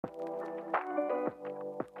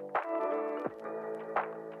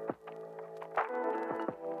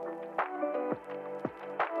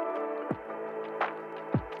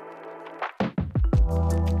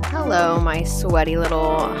Hello, my sweaty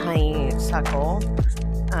little honeysuckle.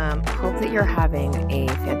 Hope that you're having a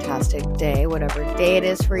fantastic day, whatever day it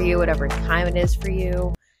is for you, whatever time it is for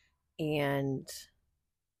you. And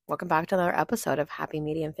welcome back to another episode of Happy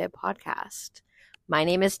Medium Fit Podcast. My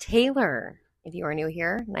name is Taylor. If you are new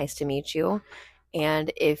here, nice to meet you. And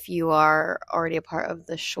if you are already a part of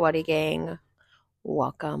the Sweaty Gang,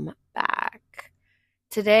 welcome back.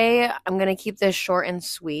 Today, I'm going to keep this short and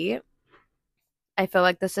sweet. I feel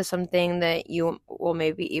like this is something that you will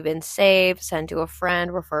maybe even save, send to a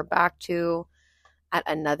friend, refer back to at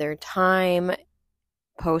another time,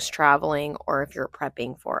 post-traveling, or if you're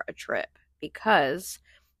prepping for a trip. Because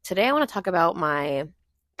today I want to talk about my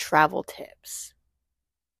travel tips.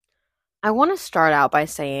 I want to start out by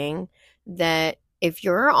saying that if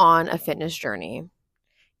you're on a fitness journey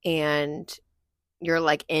and you're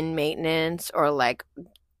like in maintenance or like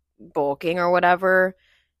bulking or whatever,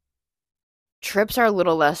 trips are a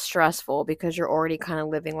little less stressful because you're already kind of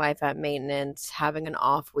living life at maintenance. Having an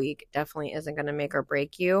off week definitely isn't going to make or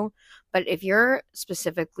break you. But if you're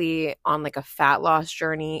specifically on like a fat loss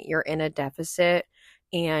journey, you're in a deficit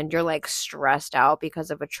and you're like stressed out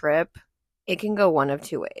because of a trip, it can go one of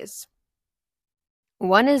two ways.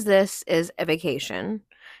 One is this is a vacation,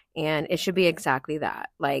 and it should be exactly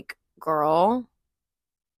that. Like, girl,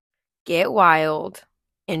 get wild,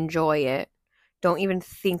 enjoy it. Don't even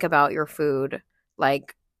think about your food.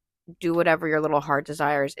 Like, do whatever your little heart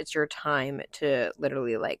desires. It's your time to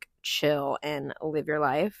literally like chill and live your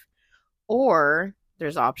life. Or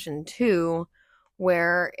there's option two,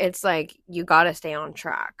 where it's like you got to stay on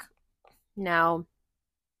track. Now,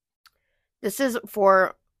 this is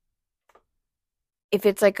for if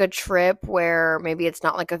it's like a trip where maybe it's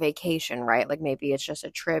not like a vacation, right? Like maybe it's just a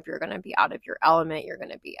trip. You're going to be out of your element. You're going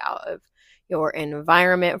to be out of your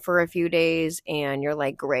environment for a few days. And you're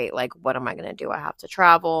like, great, like, what am I going to do? I have to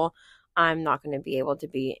travel. I'm not going to be able to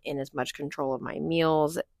be in as much control of my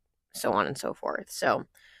meals, so on and so forth. So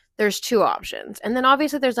there's two options. And then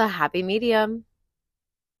obviously there's a happy medium.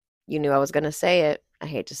 You knew I was going to say it. I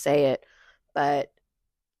hate to say it, but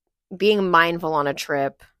being mindful on a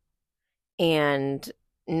trip and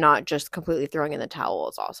not just completely throwing in the towel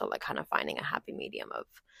is also like kind of finding a happy medium of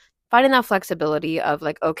finding that flexibility of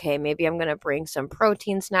like, okay, maybe I'm going to bring some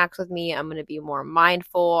protein snacks with me. I'm going to be more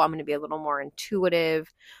mindful. I'm going to be a little more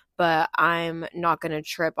intuitive, but I'm not going to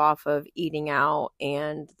trip off of eating out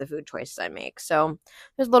and the food choices I make. So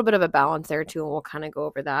there's a little bit of a balance there too, and we'll kind of go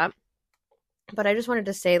over that. But I just wanted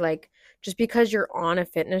to say, like, just because you're on a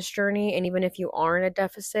fitness journey, and even if you are in a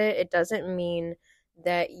deficit, it doesn't mean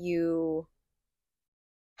that you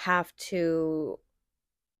have to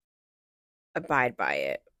abide by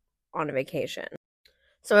it on a vacation.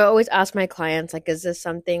 So I always ask my clients, like, is this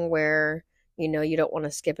something where, you don't want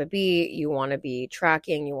to skip a beat, you want to be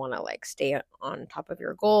tracking, you want to like stay on top of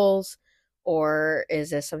your goals, or is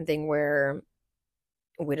this something where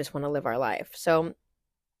we just want to live our life? So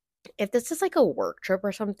if this is like a work trip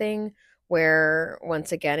or something where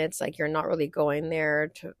once again it's like you're not really going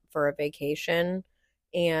there for a vacation,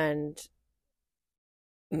 and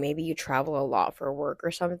maybe you travel a lot for work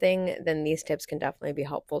or something, then these tips can definitely be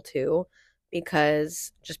helpful too,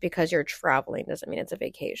 because just because you're traveling doesn't mean it's a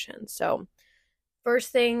vacation. So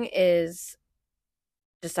first thing is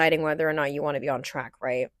deciding whether or not you want to be on track,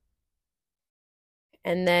 right?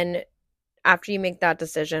 And then after you make that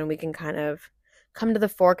decision, we can kind of come to the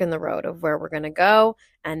fork in the road of where we're going to go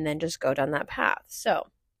and then just go down that path. So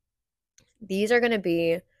these are going to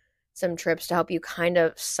be some trips to help you kind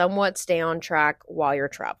of somewhat stay on track while you're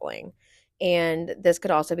traveling. And this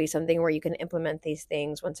could also be something where you can implement these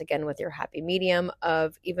things once again with your happy medium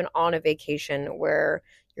of even on a vacation where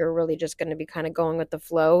you're really just going to be kind of going with the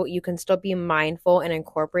flow. You can still be mindful and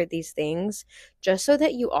incorporate these things just so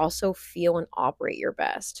that you also feel and operate your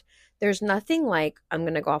best. There's nothing like, I'm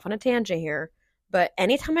going to go off on a tangent here, but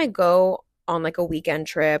anytime I go on like a weekend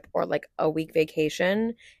trip or like a week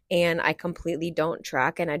vacation and I completely don't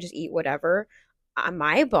track and I just eat whatever,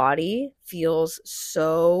 my body feels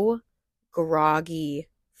so groggy,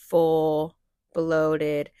 full,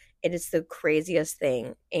 bloated. It is the craziest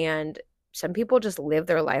thing. And some people just live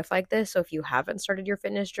their life like this. So if you haven't started your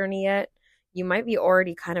fitness journey yet, you might be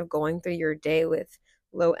already kind of going through your day with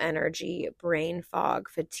low energy, brain fog,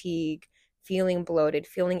 fatigue, feeling bloated,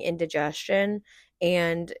 feeling indigestion,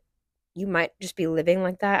 and you might just be living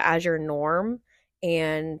like that as your norm.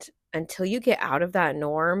 And until you get out of that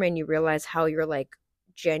norm and you realize how you're like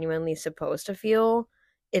genuinely supposed to feel,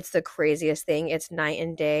 it's the craziest thing. It's night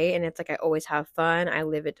and day. And it's like I always have fun. I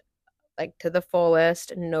live it like to the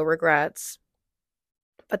fullest, no regrets.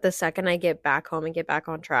 But the second I get back home and get back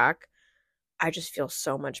on track, I just feel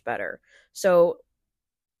so much better. So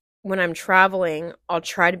when I'm traveling, I'll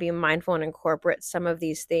try to be mindful and incorporate some of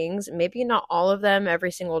these things. Maybe not all of them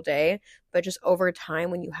every single day, but just over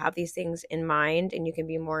time, when you have these things in mind and you can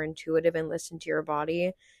be more intuitive and listen to your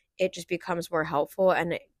body, it just becomes more helpful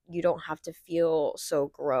and you don't have to feel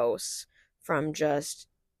so gross from just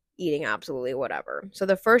eating absolutely whatever. So,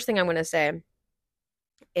 the first thing I'm going to say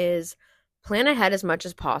is plan ahead as much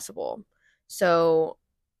as possible. So,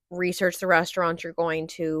 research the restaurants you're going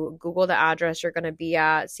to, Google the address you're going to be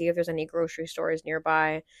at, see if there's any grocery stores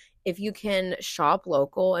nearby. If you can shop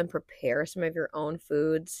local and prepare some of your own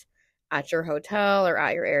foods at your hotel or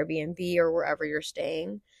at your Airbnb or wherever you're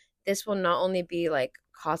staying, this will not only be like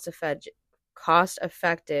cost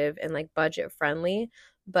effective and like budget friendly,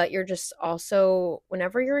 but you're just also,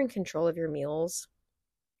 whenever you're in control of your meals,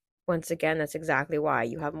 once again, that's exactly why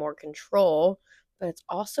you have more control, but it's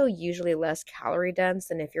also usually less calorie dense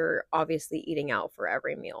than if you're obviously eating out for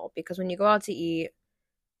every meal. Because when you go out to eat,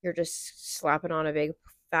 you're just slapping on a big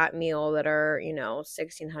fat meal that are,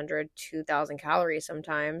 1,600, 2,000 calories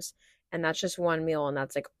sometimes. And that's just one meal, and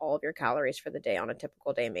that's like all of your calories for the day on a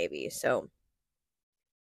typical day, maybe. So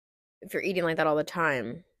if you're eating like that all the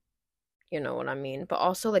time, you know what I mean? But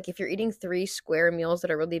also, like, if you're eating three square meals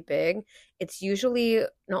that are really big, it's usually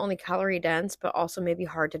not only calorie dense, but also maybe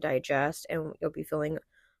hard to digest, and you'll be feeling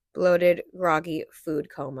bloated, groggy, food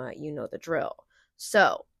coma. You know the drill.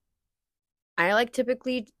 So, I like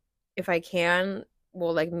typically, if I can,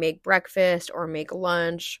 will like make breakfast or make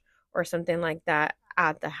lunch or something like that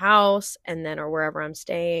at the house and then, or wherever I'm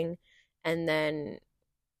staying, and then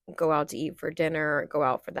go out to eat for dinner, go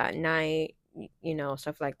out for that night,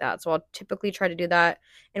 stuff like that. So I'll typically try to do that.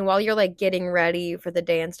 And while you're like getting ready for the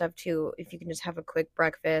day and stuff too, if you can just have a quick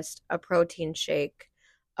breakfast, a protein shake,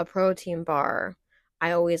 a protein bar,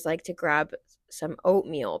 I always like to grab some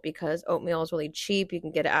oatmeal because oatmeal is really cheap. You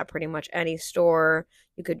can get it at pretty much any store.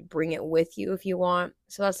 You could bring it with you if you want.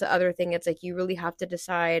 So that's the other thing. It's like you really have to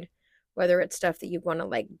decide whether it's stuff that you want to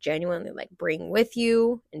like genuinely like bring with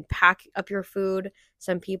you and pack up your food.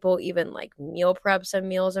 Some people even like meal prep some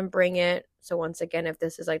meals and bring it. So once again, if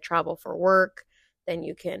this is like travel for work, then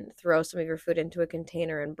you can throw some of your food into a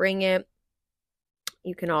container and bring it.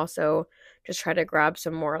 You can also just try to grab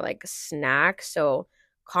some more like snacks. So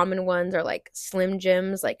common ones are like Slim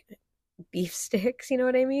Jims, like beef sticks, you know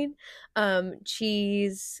what I mean?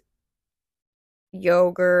 Cheese,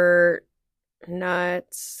 yogurt,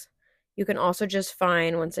 nuts. You can also just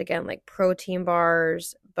find, once again, like protein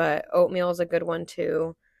bars, but oatmeal is a good one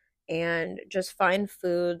too. And just find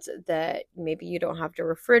foods that maybe you don't have to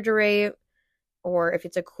refrigerate, or if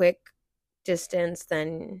it's a quick distance,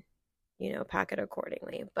 then, pack it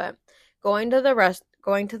accordingly. But going to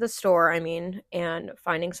the store, I mean, and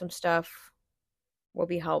finding some stuff will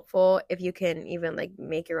be helpful. If you can even like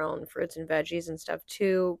make your own fruits and veggies and stuff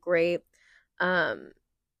too, great. Um,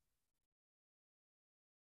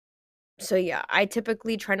 So yeah, I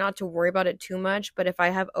typically try not to worry about it too much, but if I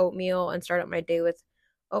have oatmeal and start out my day with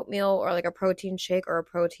oatmeal or like a protein shake or a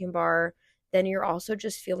protein bar, then you're also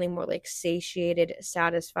just feeling more like satiated,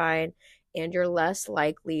 satisfied, and you're less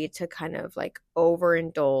likely to kind of like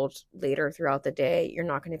overindulge later throughout the day. You're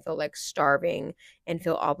not going to feel like starving and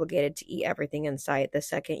feel obligated to eat everything in sight the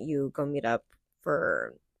second you go meet up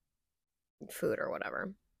for food or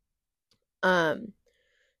whatever. Um,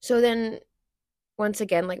 so then once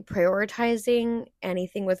again, like prioritizing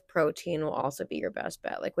anything with protein will also be your best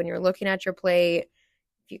bet. Like when you're looking at your plate,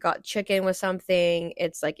 if you got chicken with something,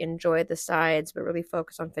 it's like enjoy the sides, but really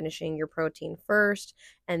focus on finishing your protein first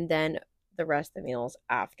and then the rest of the meals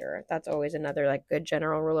after. That's always another like good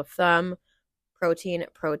general rule of thumb. Protein,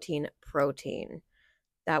 protein, protein.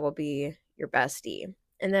 That will be your bestie.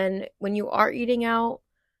 And then when you are eating out,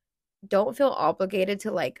 don't feel obligated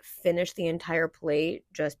to like finish the entire plate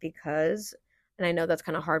just because. And I know that's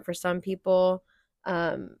kind of hard for some people.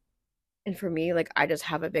 Um, and for me, like I just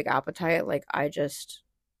have a big appetite. Like I just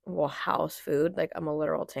will house food. Like I'm a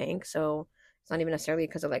literal tank. So it's not even necessarily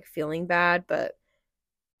because of like feeling bad, but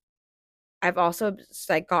I've also just,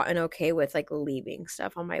 like gotten okay with like leaving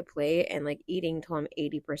stuff on my plate and like eating till I'm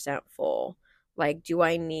 80% full. Like, do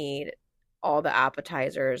I need all the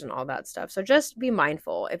appetizers and all that stuff? So just be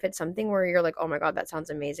mindful. If it's something where you're like, oh my God, that sounds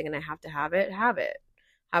amazing and I have to have it, have it.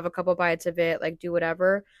 Have a couple bites of it, like do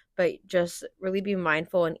whatever, but just really be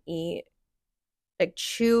mindful and eat, like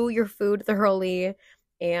chew your food thoroughly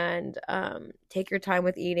and take your time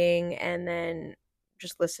with eating and then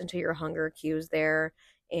just listen to your hunger cues there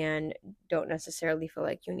and don't necessarily feel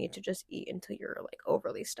like you need to just eat until you're like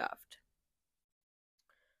overly stuffed.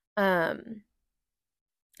 Um,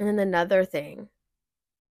 and then another thing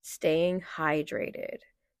Staying hydrated.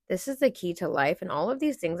 This is the key to life, and all of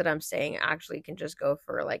these things that I'm saying actually can just go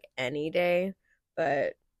for like any day,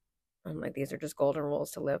 but I'm like, these are just golden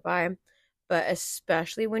rules to live by. But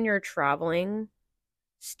especially when you're traveling,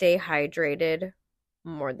 stay hydrated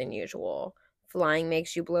more than usual. Flying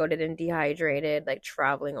makes you bloated and dehydrated. Like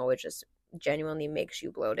traveling always just genuinely makes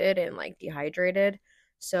you bloated and like dehydrated.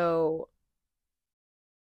 So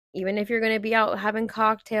even if you're going to be out having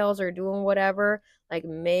cocktails or doing whatever, like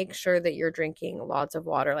make sure that you're drinking lots of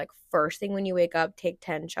water. Like first thing when you wake up, take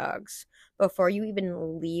 10 chugs. Before you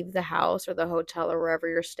even leave the house or the hotel or wherever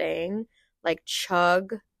you're staying, like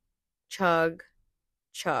chug, chug,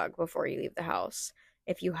 chug before you leave the house.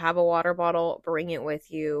 If you have a water bottle, bring it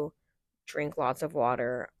with you. Drink lots of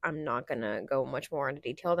water. I'm not going to go much more into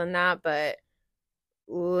detail than that, but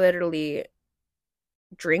literally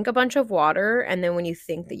drink a bunch of water, and then when you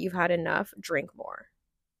think that you've had enough, drink more.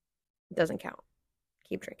 It doesn't count.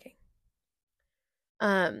 Keep drinking.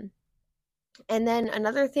 And then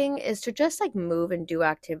another thing is to just like move and do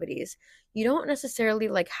activities. You don't necessarily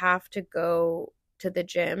like have to go to the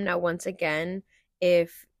gym. Now, once again,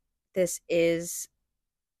 if this is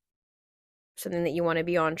something that you want to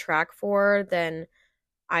be on track for, then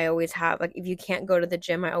I always have like if you can't go to the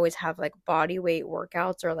gym, I always have like body weight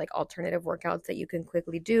workouts or like alternative workouts that you can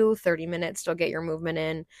quickly do. 30 minutes, still get your movement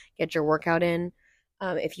in, get your workout in.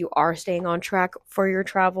 If you are staying on track for your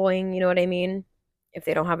traveling, you know what I mean? If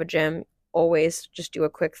they don't have a gym, always just do a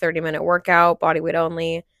quick 30-minute workout, body weight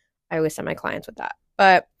only. I always send my clients with that.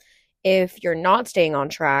 But if you're not staying on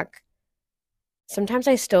track, sometimes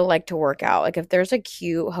I still like to work out. Like if there's a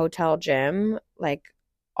cute hotel gym, like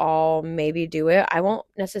I'll maybe do it. I won't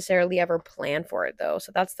necessarily ever plan for it though.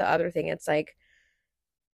 So that's the other thing. It's like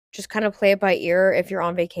just kind of play it by ear if you're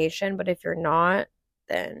on vacation, but if you're not,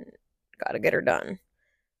 then gotta get her done.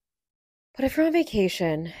 But if you're on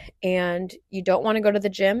vacation and you don't want to go to the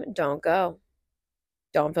gym, don't go.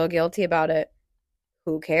 Don't feel guilty about it.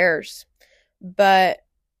 Who cares? But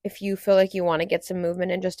if you feel like you want to get some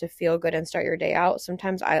movement in just to feel good and start your day out,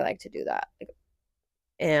 sometimes I like to do that.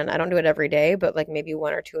 And I don't do it every day, but like maybe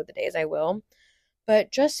one or two of the days I will.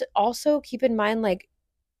 But just also keep in mind, like,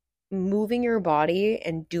 moving your body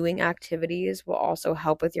and doing activities will also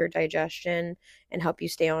help with your digestion and help you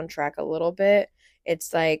stay on track a little bit.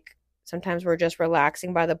 It's like sometimes we're just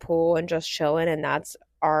relaxing by the pool and just chilling, and that's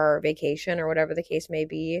our vacation or whatever the case may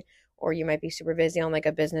be. Or you might be super busy on like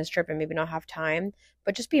a business trip and maybe not have time,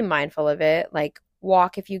 but just be mindful of it. Like,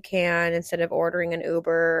 walk if you can instead of ordering an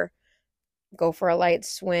Uber, go for a light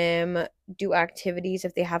swim, do activities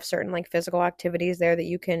if they have certain like physical activities there that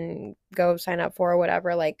you can go sign up for or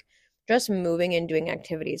whatever. Like just moving and doing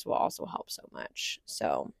activities will also help so much.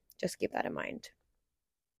 So just keep that in mind.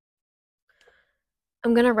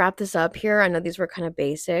 I'm going to wrap this up here. I know these were kind of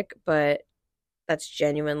basic, but that's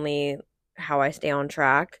genuinely how I stay on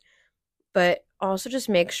track. But also just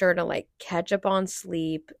make sure to like catch up on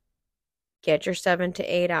sleep, get your 7 to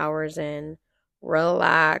 8 hours in,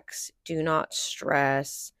 relax, do not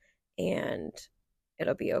stress, and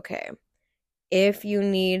it'll be okay. If you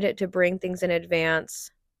need to bring things in advance,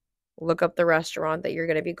 look up the restaurant that you're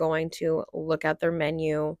going to be going to, look at their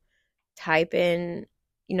menu, type in,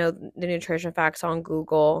 the nutrition facts on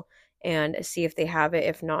Google and see if they have it.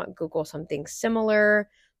 If not, Google something similar,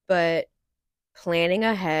 but planning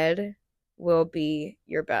ahead will be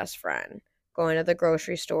your best friend. Going to the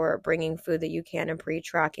grocery store, bringing food that you can, and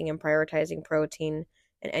pre-tracking and prioritizing protein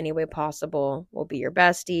in any way possible will be your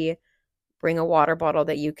bestie. Bring a water bottle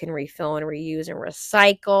that you can refill and reuse and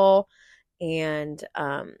recycle. And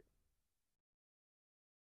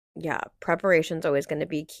yeah, preparation is always going to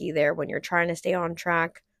be key there when you're trying to stay on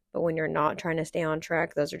track. But when you're not trying to stay on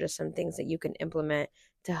track, those are just some things that you can implement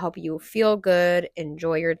to help you feel good,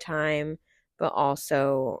 enjoy your time, but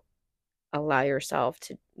also allow yourself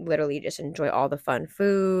to literally just enjoy all the fun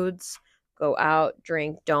foods, go out,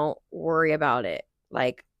 drink, don't worry about it.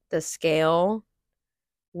 Like the scale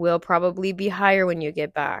will probably be higher when you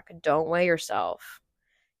get back. Don't weigh yourself.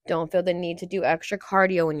 Don't feel the need to do extra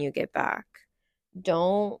cardio when you get back.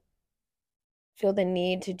 Don't feel the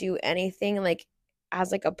need to do anything like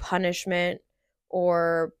as like a punishment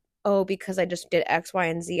or oh because I just did X, Y,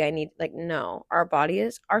 and Z I need like no. Our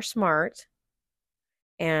bodies are smart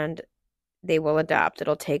and they will adapt.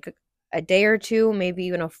 It'll take a day or two, maybe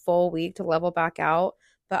even a full week to level back out.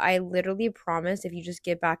 But I literally promise if you just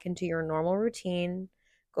get back into your normal routine,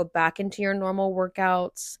 go back into your normal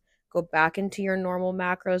workouts, go back into your normal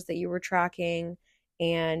macros that you were tracking,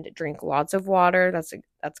 and drink lots of water.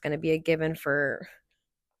 That's going to be a given for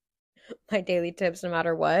my daily tips no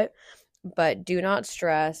matter what. but do not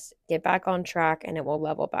stress. Get back on track and it will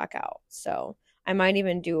level back out. So I might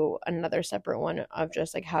even do another separate one of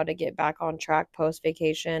just like how to get back on track post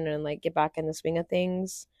vacation and like get back in the swing of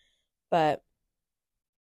things. But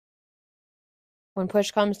when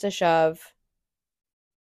push comes to shove,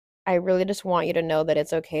 I really just want you to know that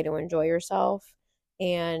it's okay to enjoy yourself.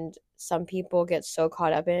 And some people get so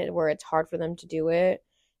caught up in it where it's hard for them to do it,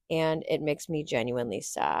 and it makes me genuinely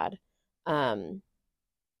sad. Um,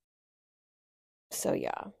 so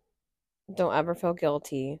yeah, don't ever feel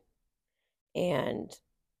guilty. And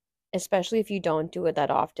especially if you don't do it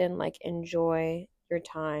that often, like enjoy your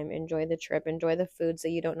time, enjoy the trip, enjoy the foods that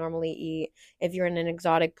you don't normally eat. If you're in an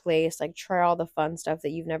exotic place, like try all the fun stuff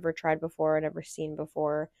that you've never tried before or never seen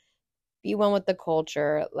before. Be one with the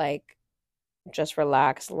culture, like just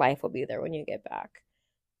relax. Life will be there when you get back.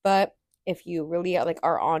 But if you really like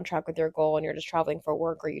are on track with your goal and you're just traveling for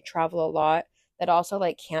work or you travel a lot, that also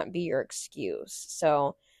like can't be your excuse.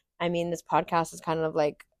 So, I mean, this podcast is kind of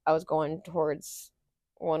like I was going towards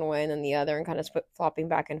one way and then the other and kind of flopping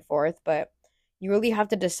back and forth, but you really have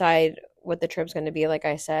to decide what the trip's going to be, like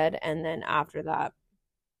I said, and then after that,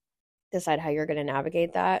 decide how you're going to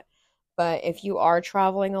navigate that. But if you are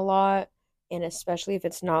traveling a lot, and especially if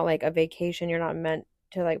it's not like a vacation, you're not meant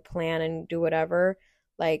to like plan and do whatever,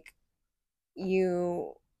 like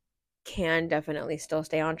you can definitely still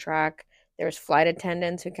stay on track. There's flight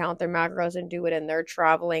attendants who count their macros and do it, and they're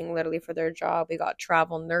traveling literally for their job. We got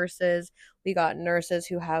travel nurses. We got nurses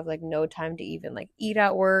who have like no time to even like eat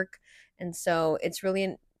at work. And so it's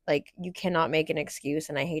really like you cannot make an excuse,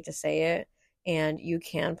 and I hate to say it. And you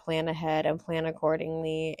can plan ahead and plan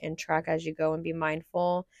accordingly and track as you go and be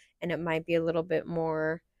mindful. And it might be a little bit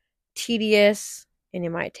more tedious and it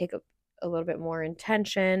might take a little bit more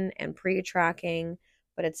intention and pre-tracking,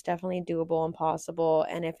 but it's definitely doable and possible.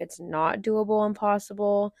 And if it's not doable and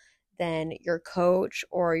possible, then your coach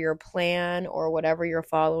or your plan or whatever you're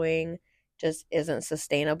following just isn't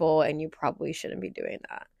sustainable and you probably shouldn't be doing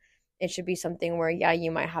that. It should be something where, yeah,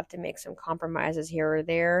 you might have to make some compromises here or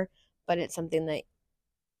there, but it's something that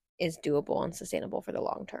is doable and sustainable for the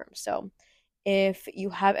long term. So if you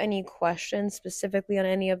have any questions specifically on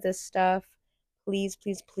any of this stuff, please,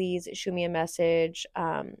 please, please shoot me a message.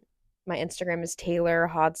 My Instagram is Taylor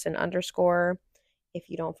Hodson _. If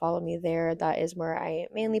you don't follow me there, that is where I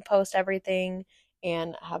mainly post everything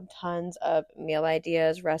and have tons of meal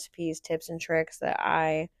ideas, recipes, tips, and tricks that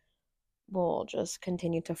I will just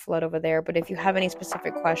continue to float over there. But if you have any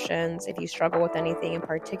specific questions, if you struggle with anything in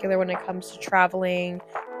particular when it comes to traveling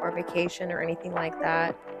or vacation or anything like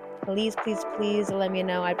that, please, please, please let me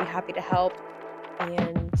know. I'd be happy to help.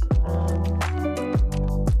 And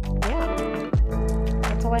yeah,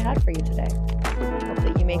 that's all I had for you today. Hope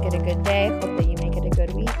that you make it a good day. Hope that you make it a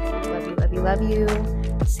good week. Love you, love you, love you.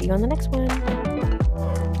 See you on the next one.